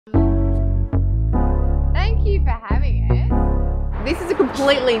Thank you for having it. This is a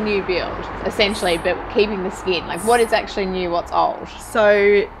completely new build, essentially, but keeping the skin. Like, what is actually new, what's old?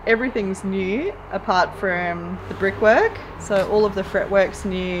 So everything's new apart from the brickwork. So all of the fretwork's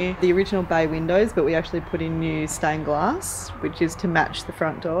new, the original bay windows, but we actually put in new stained glass, which is to match the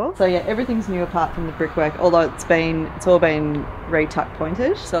front door. So yeah, everything's new apart from the brickwork, although it's all been re-tuck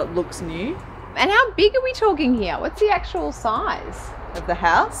pointed, so it looks new. And how big are we talking here? What's the actual size Of the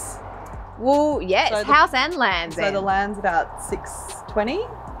house. Well, yes, So house and land. So the land's about 620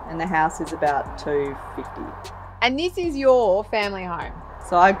 and the house is about 250. And this is your family home.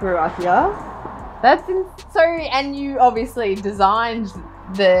 So I grew up here. And you obviously designed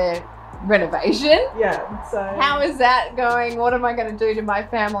the renovation. Yeah. So How is that going? What am I going to do to my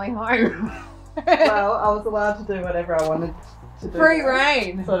family home? well, I was allowed to do whatever I wanted to do. Free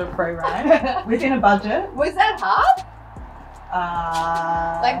reign. Sort of free reign within a budget. Was that hard?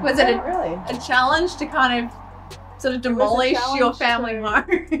 Like, was it a a challenge to kind of sort of demolish your family home?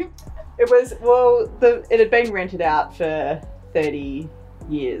 It was, well, it had been rented out for 30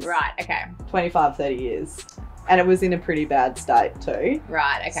 years. Right, okay. 25, 30 years. And it was in a pretty bad state too.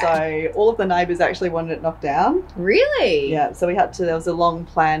 Right, okay. So all of the neighbours actually wanted it knocked down. Really? Yeah, so there was a long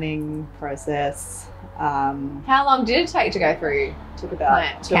planning process. How long did it take to go through? Took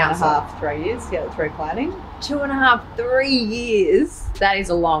about 2.5, 3 years to get through planning. 2.5, 3 years. That is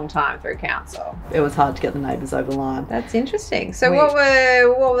a long time through council. It was hard to get the neighbours over the line. That's interesting. So what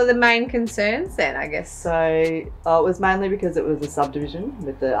were the main concerns then, I guess? So it was mainly because it was a subdivision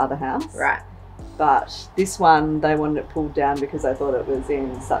with the other house. Right. But this one, they wanted it pulled down because they thought it was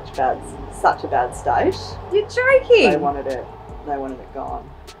in such a bad state. You're joking. They wanted it gone.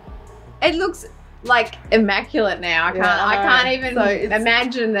 It looks like immaculate now. I can't even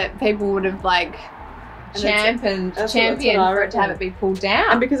imagine that people would have like championed for it to have it be pulled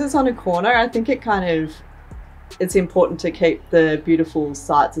down. And because it's on a corner, I think it's important to keep the beautiful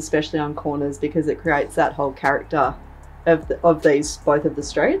sites, especially on corners, because it creates that whole character of both of the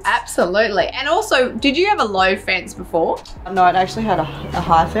streets. Absolutely. And also, did you have a low fence before? No, it actually had a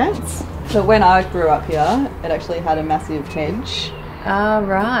high fence. So when I grew up here, it actually had a massive hedge. Oh,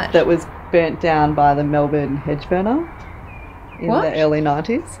 right. That was burnt down by the Melbourne hedge burner in the early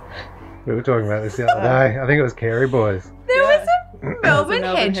 90s. We were talking about this the other day. I think it was Carey Boys. There was a Melbourne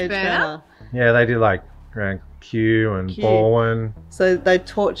hedge burner. Yeah, they did like around Kew and Baldwin. So they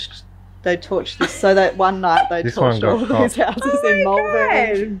torched this. So that one night they torched all these houses in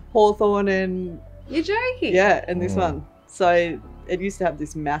Melbourne, Hawthorne, and you're joking. Yeah, and this one. So it used to have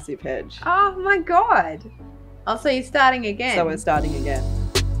this massive hedge. Oh my god! Oh, so you're starting again. So we're starting again.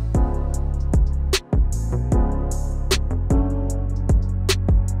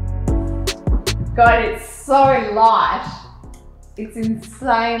 God, it's so light. It's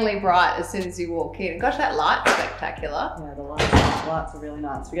insanely bright as soon as you walk in. Gosh, that light's spectacular. Yeah, the lights are really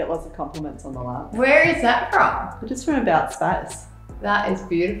nice. We get lots of compliments on the lights. Where is that from? Just from About Space. That is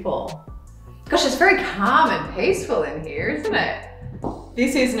beautiful. Gosh, it's very calm and peaceful in here, isn't it?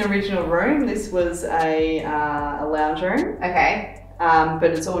 This is an original room. This was a lounge room. Okay. But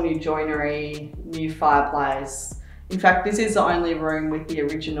it's all new joinery, new fireplace. In fact, this is the only room with the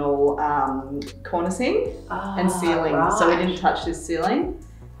original cornicing and ceiling. Right. So we didn't touch this ceiling.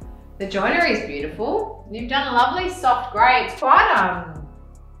 The joinery is beautiful. You've done a lovely soft grey. It's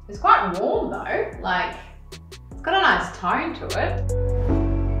quite warm though. Like, it's got a nice tone to it.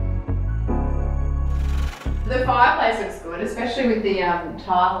 The fireplace looks good, especially with the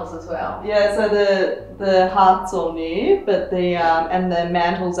tiles as well. Yeah, so the hearth's all new, but and the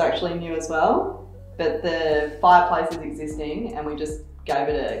mantle's actually new as well. But the fireplace is existing, and we just gave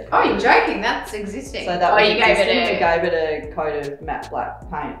it a... Oh, you're joking? That's existing. So that was existing. We gave it a coat of matte black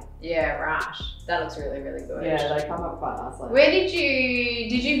paint. Yeah, right. That looks really, really good. Yeah, they come up quite nicely. Where did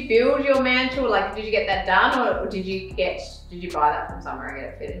you build your mantle? Like, did you get that done, or did you buy that from somewhere and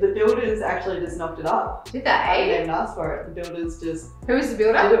get it fitted? The builders actually just knocked it up. Did they? I didn't even ask for it. The builders just... Who was the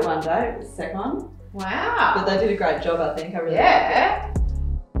builder? Did it one day. It was Second. Wow. But they did a great job, I think. I really liked it.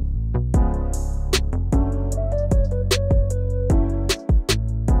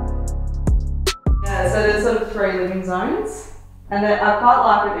 So there's sort of 3 living zones, and I quite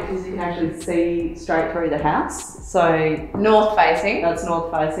like it because you can actually see straight through the house. So north facing. That's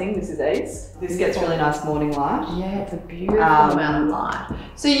north facing. This is east. This gets really nice morning light. Yeah, it's a beautiful amount of light.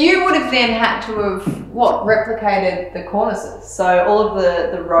 So you would have then had to have replicated the cornices. So all of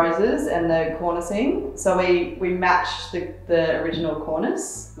the roses and the cornicing. So we matched the original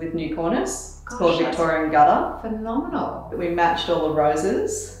cornice with new cornice. It's called Victorian gutter. Phenomenal. We matched all the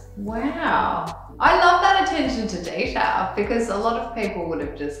roses. Wow. I love that attention to detail because a lot of people would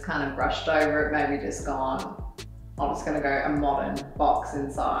have just kind of brushed over it, maybe just gone, I'm just going to go a modern box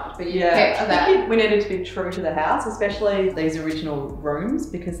inside. But you kept that. I think we needed to be true to the house, especially these original rooms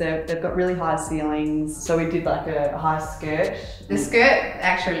because they've got really high ceilings. So we did like a high skirt. The skirt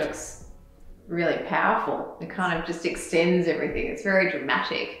actually looks really powerful. It kind of just extends everything. It's very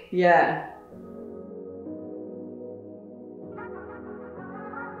dramatic. Yeah.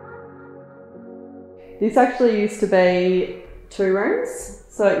 This actually used to be 2 rooms.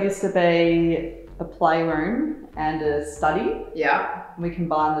 So it used to be a playroom and a study. Yeah. We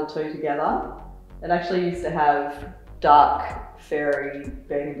combined the 2 together. It actually used to have dark fairy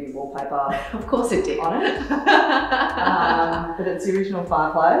burgundy wallpaper. Of course it did. On it. But it's the original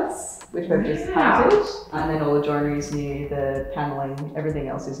fireplace, which we've just painted. And then all the joinery is new, the panelling, everything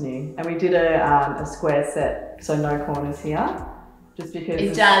else is new. And we did a square set, so no corners here. Just because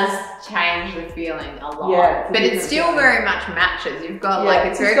it does change the feeling a lot. Yeah, but it still very much matches. You've got like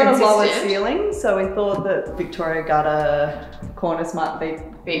it's very got consistent. a lower ceiling, so we thought that Victoria gutter corners might be a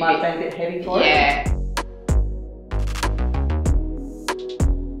bit heavy for it. Yeah.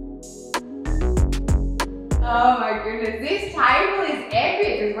 Oh my goodness, this table is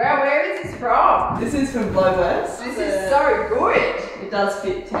epic as well. Where is this from? This is from Glade-wright. This is so good. It does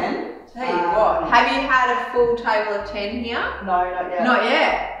fit 10. Tell you what, have you had a full table of 10 here? No, not yet. Not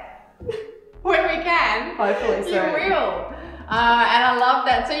yet. When we can. Hopefully soon. You will. And I love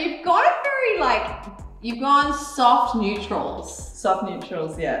that. So you've got a very you've gone soft neutrals. Soft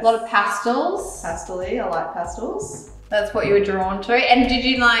neutrals, yes. A lot of pastels. Pastel-y, I like pastels. That's what you were drawn to. And did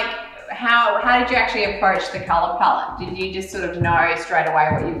you how did you actually approach the colour palette? Did you just sort of know straight away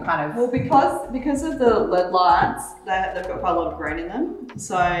what you kind of... Well, because of the LED lights, they've got quite a lot of green in them.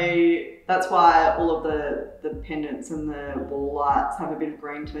 So that's why all of the pendants and the wall lights have a bit of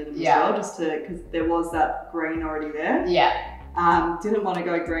green to them as well, because there was that green already there. Yeah. Didn't want to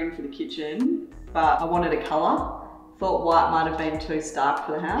go green for the kitchen, but I wanted a colour. Thought white might have been too stark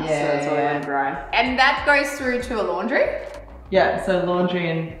for the house, so that's why I went grey. And that goes through to a laundry? Yeah, so laundry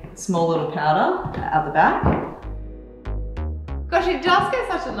and small little powder at the back. Gosh, it does get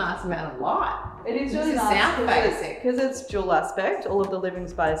such a nice amount of light. It is really nice sound facing. Because it's dual aspect. All of the living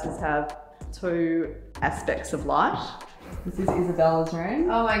spaces have 2 aspects of light. This is Isabella's room.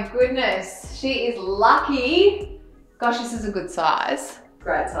 Oh my goodness, she is lucky. Gosh, this is a good size.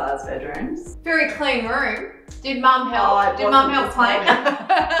 Great size bedrooms. Very clean room. Did Mum help? Did Mum help clean?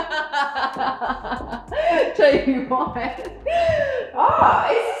 Tell you what.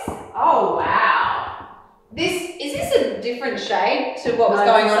 Oh wow. Is this a different shade to what was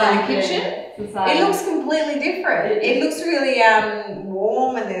going on in the kitchen? It looks completely different. It looks really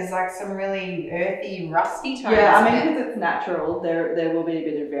warm, and there's like some really earthy, rusty tones. Yeah, I mean, because it's natural, there will be a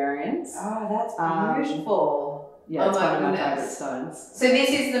bit of variance. Oh, that's beautiful. Yeah, it's one of my favourite stones. So this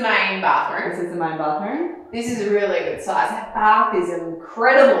is the main bathroom. This is the main bathroom. This is a really good size. That bath is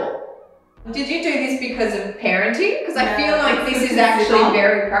incredible. Did you do this because of parenting? Because I feel like this is actually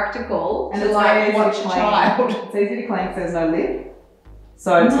very practical and to like watch a child. It's easy to clean because there's no lid.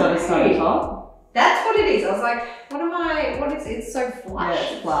 So it's got a stone top. That's what it is. I was like, what is it? It's so flush.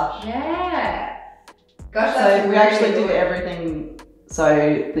 Yeah, it's flush. Yeah. Gosh, so we actually did everything so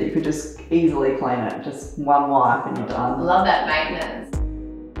that you could just easily clean it. Just one wipe and you're done. Love that maintenance.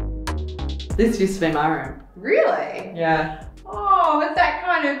 This used to be my room. Really? Yeah. Oh, was that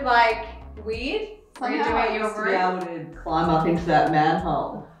kind of like weird? Somehow I used to be able to climb up into that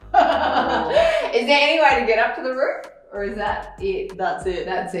manhole. Is there any way to get up to the roof? Or is that it? That's it.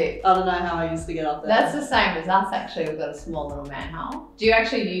 That's it. I don't know how I used to get up there. That's the same as us actually. We've got a small little manhole. Do you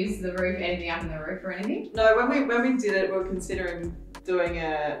actually use the roof, anything up in the roof or anything? No, when we did it, we were considering doing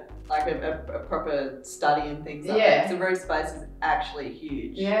a proper study and things like that. The roof space is actually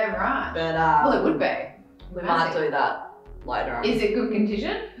huge. Yeah, right. But well, it would be. We might do that later on. Is it good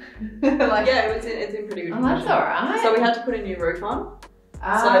condition? Yeah, it's in pretty good condition. That's all right. So we had to put a new roof on.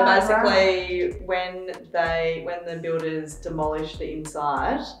 So basically, when the builders demolished the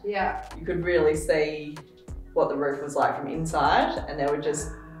inside, you could really see what the roof was like from inside, and there were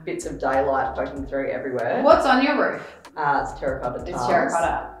just bits of daylight poking through everywhere. What's on your roof? It's terracotta tiles. It's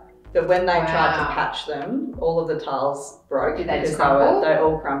terracotta. But when they tried to patch them, all of the tiles broke. Did they just crumble? They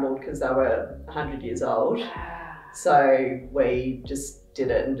all crumbled because they were 100 years old. So we just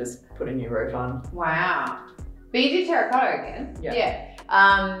did it and just put a new roof on. Wow. But you did terracotta again? Yeah.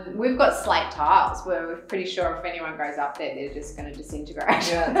 We've got slate tiles where we're pretty sure if anyone goes up there, they're just going to disintegrate.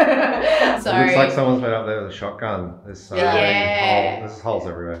 Yeah. So it looks like someone's been up there with a shotgun. There's there's holes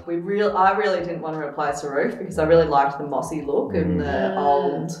everywhere. I really didn't want to replace the roof because I really liked the mossy look and the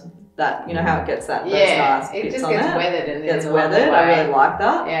that, you know how it gets that those Yeah, nice it bits just on gets it. weathered and It gets then along the weathered. I way. really like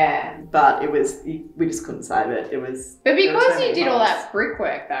that. Yeah. But we just couldn't save it. It was. But there were because so you many did all holes. that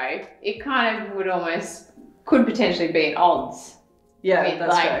brickwork though, it kind of would almost, could potentially be at odds Yeah, with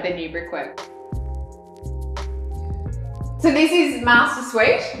that's like true. the new brickwork. So this is Master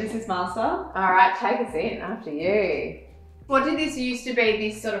Suite. This is Master. All right, take us in after you. What did this used to be,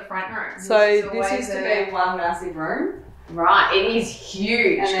 this sort of front room? So this used to be one massive room. Right, it is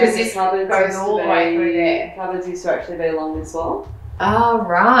huge And because then this cupboards goes used all to the way be- through there. Cupboards used to actually be along this wall. Oh,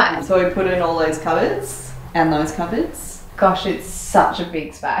 right. So we put in all those cupboards and those cupboards. Gosh, it's such a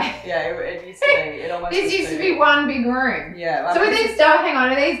big space. Yeah, it used to be. It almost. This used to be one big room. Yeah. So are these hang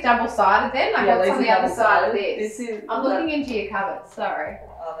on, are these double-sided then? Like what's these on the are other side of double-sided. this? This is. I'm looking into your cupboards, sorry.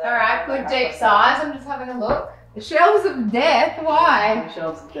 Oh, All right, good deep size. I'm just having a look. The shelves of death, why?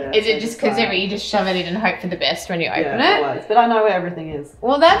 Shelves of death. Is it just because you just shove it in and hope for the best when you open Yeah, it? always. But I know where everything is.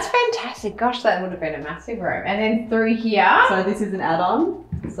 Well, that's fantastic. Gosh, that would have been a massive room. And then through here. So this is an add-on.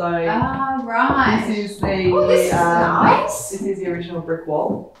 So Oh, right. this is the. Oh, this is nice. This is the original brick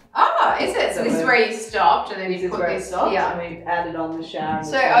wall. Oh, is it? So this is where you stopped and then This you is put where it this stopped, here. and we've added on the shower. and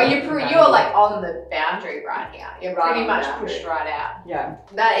the So toilet. you're like on the boundary right here. You're Right pretty on the much boundary. pushed right out. Yeah.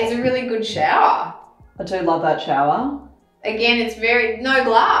 That is a really good shower. I do love that shower. Again, it's no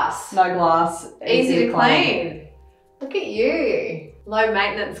glass. No glass. Easy to clean. Look at you. Low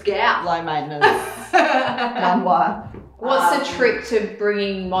maintenance gal. Low maintenance. None wire. What's the trick to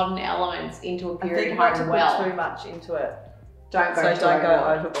bringing modern elements into a I period think not to home put well? too much into it. Don't go So too don't go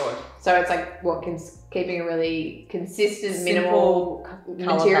overboard. overboard. So it's like keeping a really consistent, Simple minimal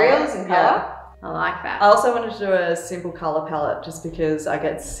colour materials palette. and colour. I like that. I also wanted to do a simple colour palette just because I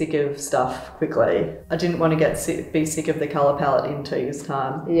get sick of stuff quickly. I didn't want to be sick of the colour palette in 2 years'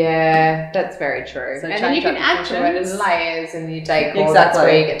 time. Yeah, that's very true. So and then you change can up add to it positions. and layers and you decor. Exactly. That's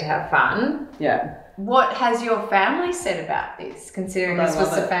where you get to have fun. Yeah, What has your family said about this, considering They this was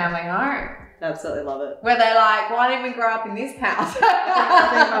love the it. family home? absolutely love it. Were they like, why didn't we grow up in this house? I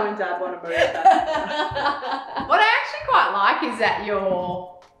think Mum and Dad want to move back. What I actually quite like is that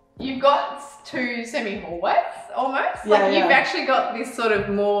you've got two semi-hallways almost. Yeah, Like you've yeah. actually got this sort of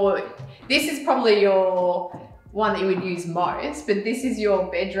more, this is probably your one that you would use most, but this is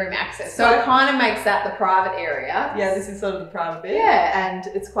your bedroom access. So it kind of makes that the private area. Yeah, this is sort of the private bit. Yeah. And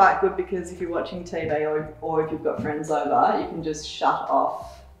it's quite good because if you're watching TV or if you've got friends over, you can just shut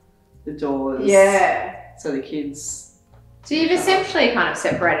off the doors. Yeah. So the kids. So you've essentially kind of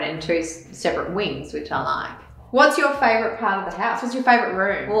separated it into two separate wings, which I like. What's your favourite part of the house? What's your favourite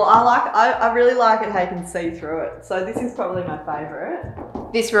room? Well, I really like it how you can see through it. So this is probably my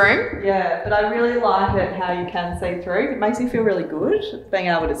favourite. This room? Yeah, but I really like it how you can see through. It makes me feel really good being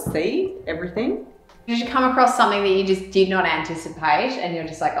able to see everything. Did you come across something that you just did not anticipate and you're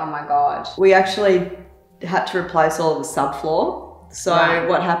just like, oh my God? We actually had to replace all of the subfloor. So Right.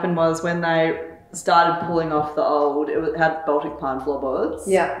 what happened was when they started pulling off the old, it had Baltic pine floorboards,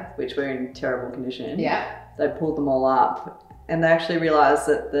 Yeah. which were in terrible condition. Yeah. They pulled them all up and they actually realised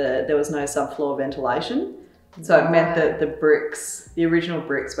that there was no subfloor ventilation. So it meant that the original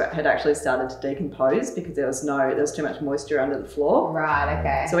bricks had actually started to decompose because there was too much moisture under the floor. Right,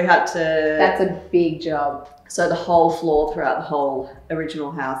 okay. So we had to... That's a big job. So the whole floor throughout the whole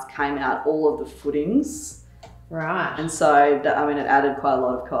original house came out, all of the footings. Right. And so, it added quite a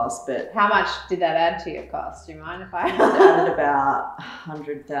lot of cost, but How much did that add to your cost? Do you mind if it I... added about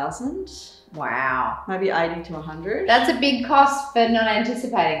 100,000, Wow. maybe 80 to 100. That's a big cost for not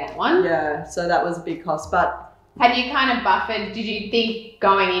anticipating that one. Yeah, so that was a big cost, but Had you kind of buffered, did you think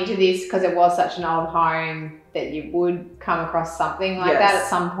going into this, because it was such an old home, that you would come across something like that Yes. at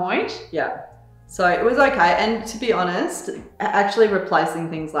some point? yeah. So it was okay, and to be honest, actually replacing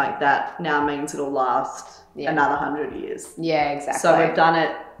things like that now means it'll last another 100 years. Yeah, exactly. So we've done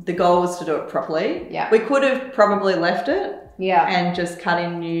it, the goal was to do it properly. Yeah. We could have probably left it Yeah. and just cut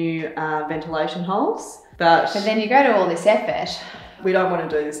in new ventilation holes, but But then you go to all this effort. we don't want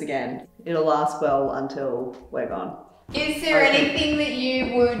to do this again. It'll last well until we're gone. Is there anything that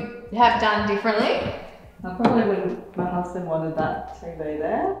you would have done differently? I probably wouldn't, my husband wanted that TV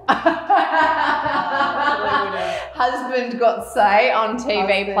there. Husband got say on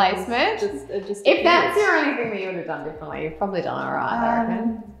TV Husband, placement. Just If that's the only thing that you would have done differently, you've probably done all right, I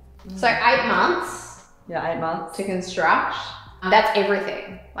reckon. So 8 months Yeah, 8 months. to construct. That's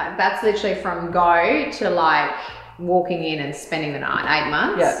everything. Like that's literally from go to like walking in and spending the night. 8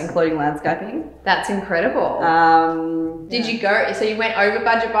 months. Yeah, including landscaping. That's incredible. Did you go? So you went over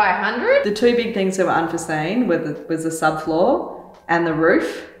budget by 100? The two big things that were unforeseen was the subfloor and the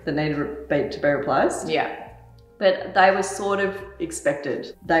roof that needed to be replaced. Yeah. but they were sort of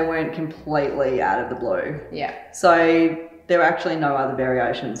expected. They weren't completely out of the blue. Yeah. So there were actually no other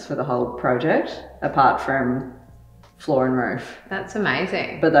variations for the whole project apart from floor and roof. That's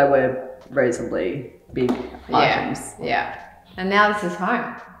amazing. But they were reasonably big items. Yeah. And now this is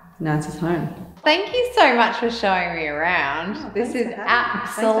home. Now it's his home. Thank you so much for showing me around. This is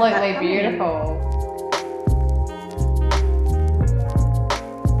absolutely beautiful.